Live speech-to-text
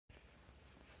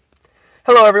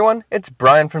Hello everyone, it's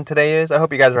Brian from Today Is. I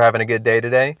hope you guys are having a good day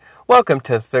today. Welcome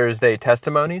to Thursday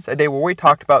Testimonies, a day where we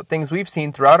talked about things we've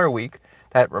seen throughout our week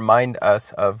that remind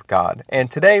us of God. And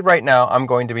today, right now, I'm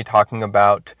going to be talking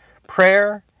about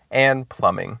prayer and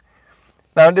plumbing.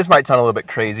 Now, this might sound a little bit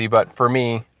crazy, but for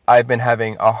me, I've been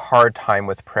having a hard time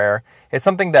with prayer. It's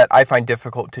something that I find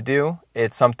difficult to do.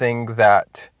 It's something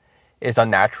that is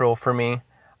unnatural for me.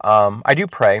 I do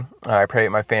pray. I pray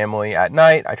with my family at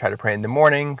night. I try to pray in the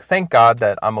morning. Thank God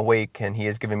that I'm awake and He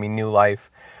has given me new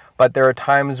life. But there are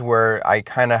times where I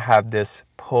kind of have this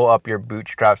pull up your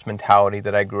bootstraps mentality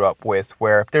that I grew up with,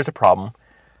 where if there's a problem,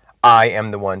 I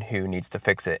am the one who needs to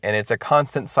fix it. And it's a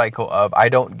constant cycle of I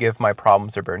don't give my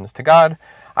problems or burdens to God.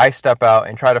 I step out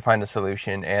and try to find a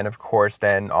solution. And of course,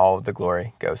 then all of the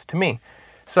glory goes to me.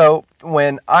 So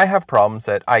when I have problems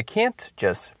that I can't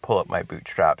just pull up my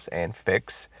bootstraps and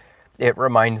fix, it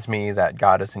reminds me that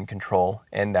God is in control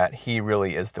and that He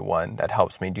really is the one that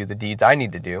helps me do the deeds I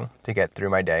need to do to get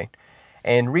through my day.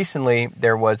 And recently,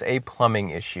 there was a plumbing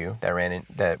issue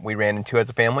that we ran into as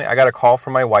a family. I got a call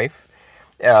from my wife.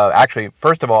 Actually,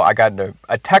 first of all, I got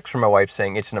a text from my wife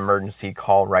saying it's an emergency,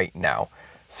 call right now.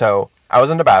 So I was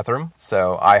in the bathroom,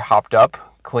 so I hopped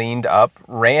up, cleaned up,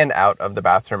 ran out of the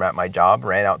bathroom at my job,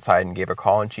 ran outside and gave a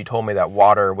call, and she told me that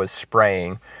water was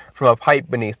spraying from a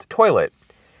pipe beneath the toilet.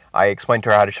 I explained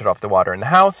to her how to shut off the water in the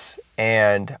house,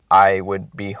 and I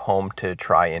would be home to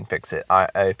try and fix it.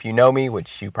 If you know me,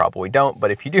 which you probably don't,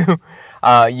 but if you do,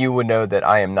 you would know that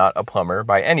I am not a plumber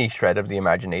by any shred of the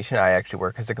imagination. I actually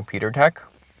work as a computer tech.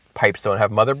 Pipes don't have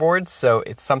motherboards, so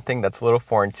it's something that's a little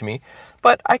foreign to me,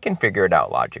 but I can figure it out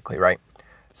logically, right?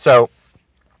 So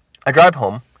I drive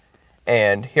home,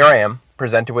 and here I am,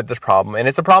 presented with this problem, and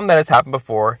it's a problem that has happened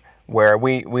before, where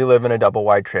we live in a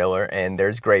double-wide trailer, and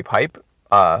there's gray pipe.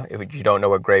 If you don't know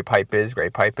what gray pipe is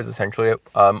essentially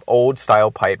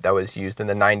old-style pipe that was used in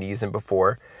the 90s and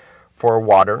before for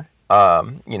water,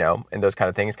 and those kind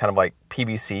of things, kind of like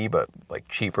PVC, but like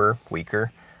cheaper,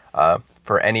 weaker.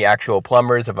 For any actual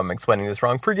plumbers, if I'm explaining this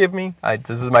wrong, forgive me.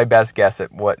 This is my best guess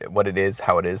at what it is,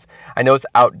 how it is. I know it's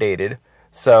outdated,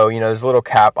 so, there's a little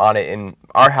cap on it. In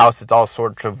our house, it's all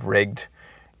sorts of rigged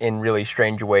in really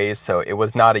strange ways, so it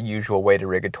was not a usual way to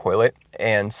rig a toilet,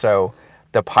 and so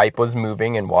the pipe was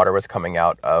moving and water was coming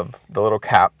out of the little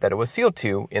cap that it was sealed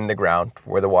to in the ground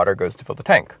where the water goes to fill the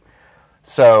tank.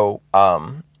 So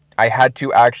I had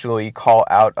to actually call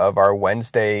out of our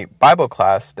Wednesday Bible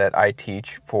class that I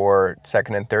teach for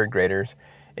second and third graders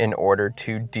in order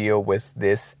to deal with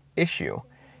this issue.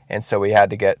 And so we had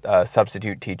to get a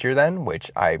substitute teacher then, which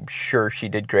I'm sure she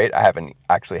did great. I haven't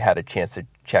actually had a chance to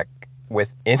check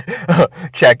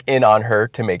in on her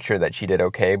to make sure that she did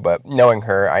okay, but knowing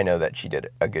her, I know that she did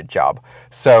a good job.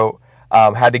 So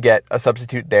had to get a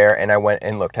substitute there, and I went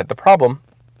and looked at the problem,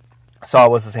 saw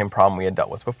it was the same problem we had dealt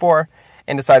with before,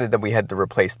 and decided that we had to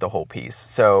replace the whole piece.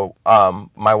 So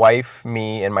my wife,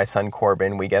 me, and my son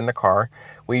Corbin, we get in the car,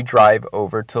 we drive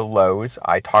over to Lowe's.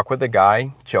 I talk with the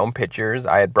guy, show him pictures.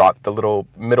 I had brought the little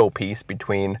middle piece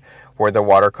between where the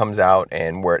water comes out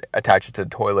and where it attaches to the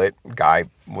toilet. Guy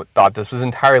thought this was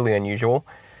entirely unusual.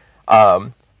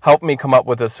 Helped me come up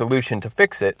with a solution to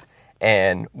fix it,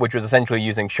 and which was essentially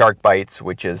using shark bites,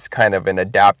 which is kind of an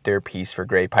adapter piece for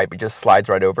gray pipe. It just slides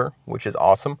right over, which is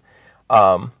awesome.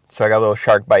 So I got a little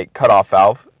shark bite cutoff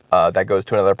valve that goes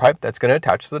to another pipe that's going to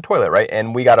attach to the toilet, right?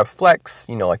 And we got a flex,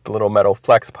 like the little metal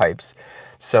flex pipes,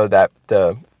 so that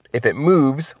if it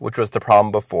moves, which was the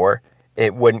problem before,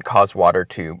 it wouldn't cause water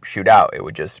to shoot out. It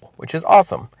would which is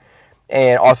awesome.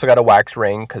 And also got a wax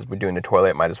ring, because we're doing the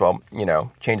toilet, might as well,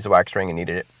 change the wax ring and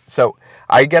needed it. So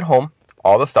I get home,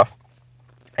 all the stuff,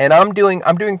 and I'm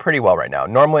doing pretty well right now.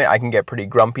 Normally I can get pretty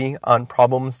grumpy on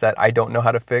problems that I don't know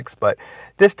how to fix, but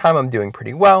this time I'm doing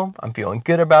pretty well. I'm feeling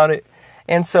good about it.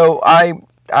 And so I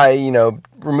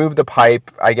remove the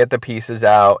pipe, I get the pieces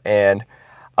out, and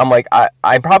I'm like,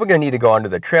 I'm probably going to need to go under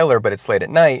the trailer, but it's late at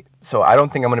night, so I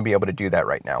don't think I'm going to be able to do that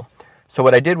right now. So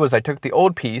what I did was I took the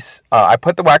old piece, I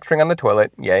put the wax ring on the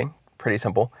toilet, yay, pretty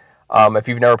simple. If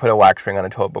you've never put a wax ring on a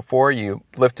toilet before, you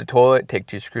lift the toilet, take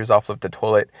 2 screws off, lift the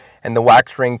toilet, and the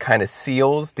wax ring kind of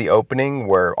seals the opening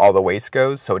where all the waste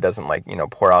goes, so it doesn't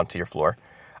pour onto your floor.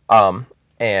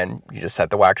 And you just set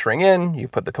the wax ring in, you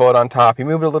put the toilet on top, you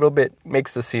move it a little bit,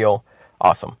 makes the seal,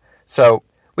 awesome. So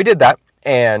we did that,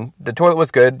 and the toilet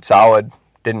was good, solid,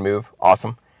 didn't move,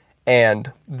 awesome.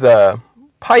 And the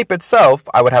pipe itself,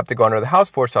 I would have to go under the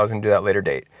house for, so I was going to do that later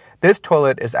date. This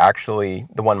toilet is actually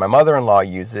the one my mother-in-law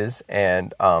uses,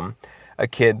 and a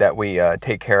kid that we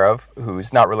take care of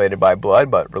who's not related by blood,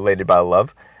 but related by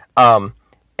love.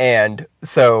 And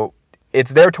so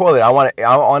it's their toilet. I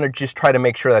want to just try to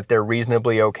make sure that they're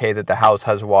reasonably okay, that the house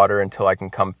has water until I can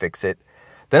come fix it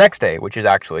the next day, which is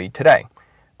actually today.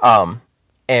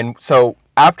 And so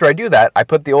after I do that, I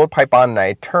put the old pipe on and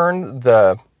I turn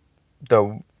the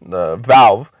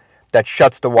valve that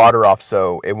shuts the water off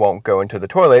so it won't go into the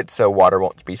toilet, so water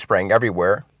won't be spraying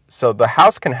everywhere. So the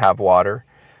house can have water.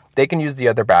 They can use the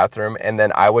other bathroom, and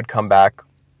then I would come back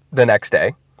the next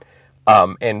day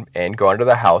and go into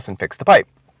the house and fix the pipe.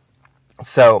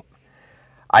 So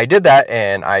I did that,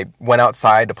 and I went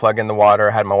outside to plug in the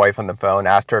water, had my wife on the phone,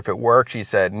 asked her if it worked. She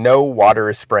said, no, water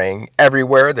is spraying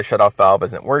everywhere. The shutoff valve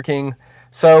isn't working.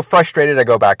 So frustrated, I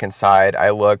go back inside. I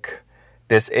look.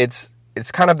 It's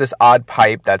kind of this odd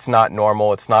pipe that's not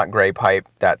normal. It's not gray pipe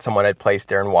that someone had placed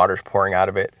there and water's pouring out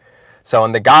of it. So,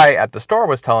 and the guy at the store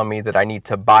was telling me that I need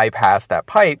to bypass that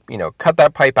pipe, cut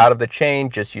that pipe out of the chain,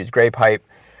 just use gray pipe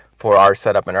for our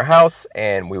setup in our house,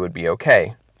 and we would be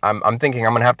okay. I'm thinking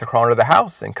I'm going to have to crawl into the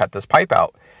house and cut this pipe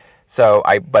out. So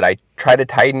I try to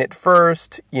tighten it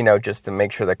first, just to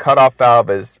make sure the cutoff valve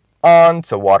is on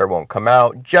so water won't come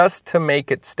out, just to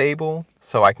make it stable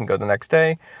so I can go the next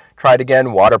day. Try it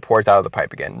again, water pours out of the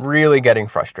pipe again. Really getting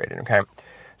frustrated, okay?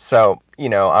 So,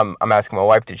 I'm asking my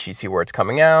wife, did she see where it's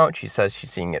coming out? She says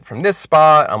she's seeing it from this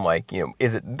spot. I'm like,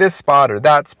 is it this spot or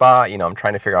that spot? I'm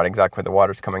trying to figure out exactly where the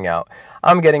water's coming out.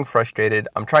 I'm getting frustrated.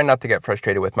 I'm trying not to get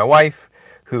frustrated with my wife,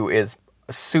 who is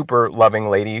a super loving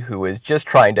lady who is just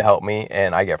trying to help me,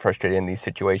 and I get frustrated in these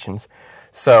situations.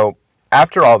 So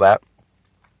after all that,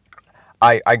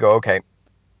 I go, okay,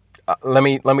 let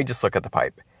me just look at the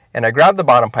pipe. And I grab the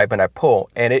bottom pipe and I pull,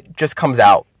 and it just comes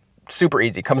out super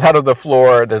easy. Comes out of the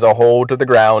floor. There's a hole to the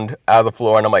ground out of the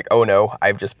floor, and I'm like, oh no,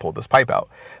 I've just pulled this pipe out.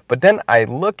 But then I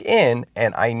look in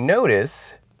and I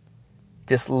notice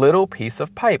this little piece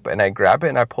of pipe, and I grab it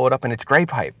and I pull it up, and it's gray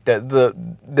pipe.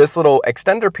 This little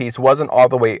extender piece wasn't all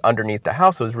the way underneath the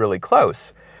house. It was really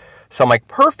close. So I'm like,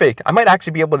 perfect. I might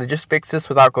actually be able to just fix this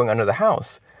without going under the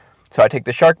house. So I take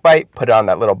the SharkBite, put it on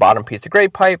that little bottom piece of gray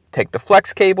pipe, take the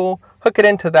flex cable, hook it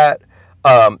into that,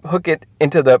 hook it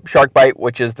into the SharkBite,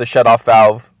 which is the shutoff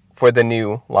valve for the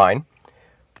new line.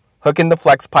 Hook in the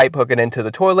flex pipe, hook it into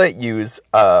the toilet, use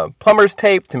plumber's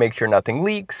tape to make sure nothing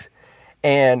leaks,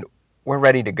 and we're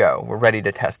ready to go. We're ready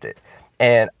to test it.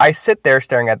 And I sit there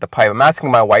staring at the pipe. I'm asking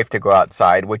my wife to go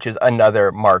outside, which is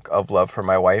another mark of love for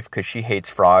my wife, because she hates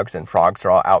frogs, and frogs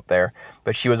are all out there.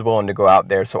 But she was willing to go out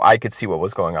there so I could see what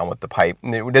was going on with the pipe.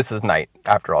 This is night,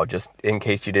 after all, just in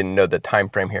case you didn't know the time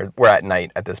frame here. We're at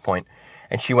night at this point.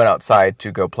 And she went outside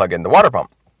to go plug in the water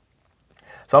pump.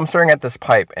 So I'm staring at this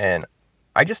pipe, and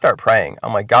I just start praying.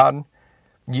 I'm like, God,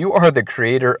 you are the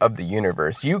creator of the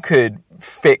universe. You could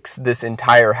fix this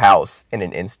entire house in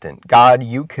an instant. God,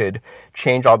 you could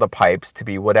change all the pipes to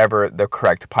be whatever the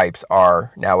correct pipes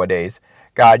are nowadays.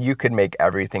 God, you could make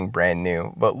everything brand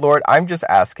new. But Lord, I'm just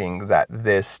asking that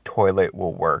this toilet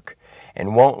will work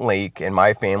and won't leak, and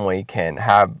my family can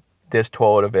have this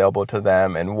toilet available to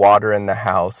them and water in the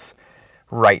house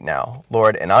right now,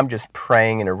 Lord. And I'm just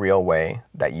praying in a real way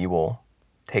that you will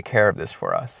take care of this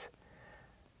for us.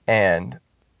 And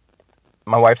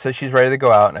my wife says she's ready to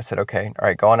go out, and I said, okay, all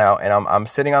right, going out. And I'm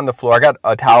sitting on the floor. I got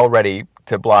a towel ready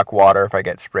to block water if I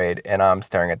get sprayed, and I'm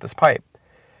staring at this pipe.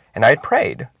 And I had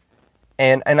prayed,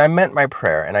 and I meant my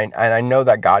prayer, and I know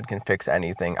that God can fix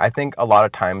anything. I think a lot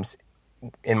of times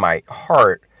in my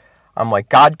heart, I'm like,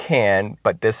 God can,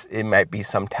 but it might be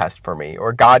some test for me.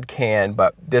 Or God can,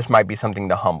 but this might be something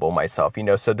to humble myself,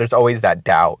 So there's always that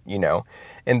doubt,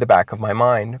 in the back of my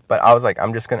mind. But I was like,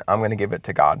 I'm going to give it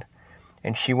to God.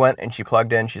 And she went and she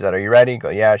plugged in. She said, are you ready? Go,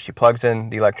 yeah. She plugs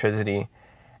in the electricity,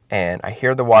 and I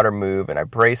hear the water move, and I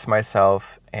brace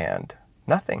myself, and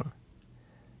nothing.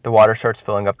 The water starts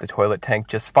filling up the toilet tank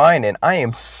just fine, and I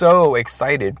am so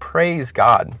excited. Praise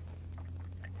God.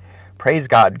 Praise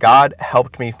God. God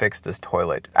helped me fix this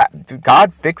toilet.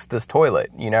 God fixed this toilet,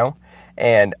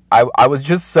 And I was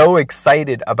just so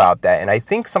excited about that. And I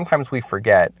think sometimes we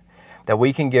forget that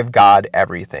we can give God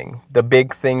everything. The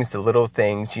big things, the little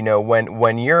things.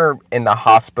 When you're in the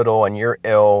hospital and you're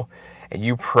ill and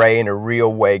you pray in a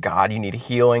real way, God, you need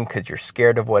healing because you're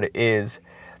scared of what it is.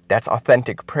 That's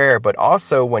authentic prayer. But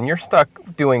also when you're stuck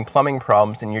doing plumbing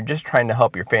problems and you're just trying to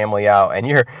help your family out and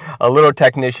you're a little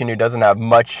technician who doesn't have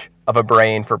much of a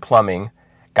brain for plumbing,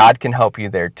 God can help you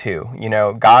there too.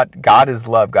 God is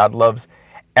love. God loves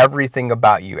everything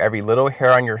about you, every little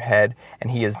hair on your head,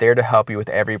 and he is there to help you with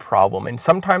every problem. And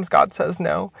sometimes God says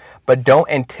no, but don't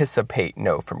anticipate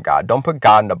no from God. Don't put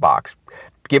God in a box.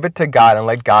 Give it to God and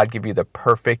let God give you the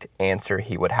perfect answer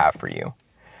he would have for you.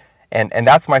 And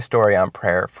that's my story on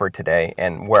prayer for today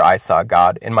and where I saw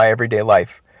God in my everyday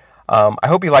life. I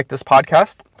hope you like this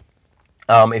podcast.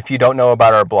 If you don't know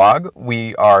about our blog,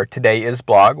 we are Today Is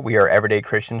Blog. We are everyday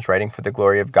Christians writing for the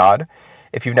glory of God.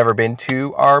 If you've never been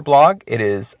to our blog, it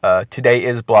is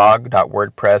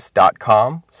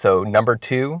todayisblog.wordpress.com. So number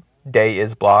 2,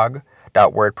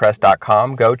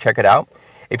 dayisblog.wordpress.com. Go check it out.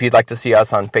 If you'd like to see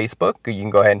us on Facebook, you can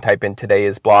go ahead and type in Today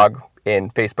Is Blog in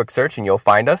Facebook search and you'll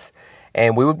find us.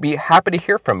 And we would be happy to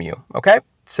hear from you, okay?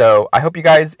 So I hope you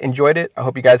guys enjoyed it. I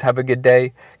hope you guys have a good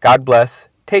day. God bless.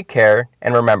 Take care.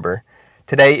 And remember,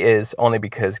 today is only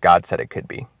because God said it could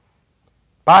be.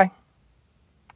 Bye.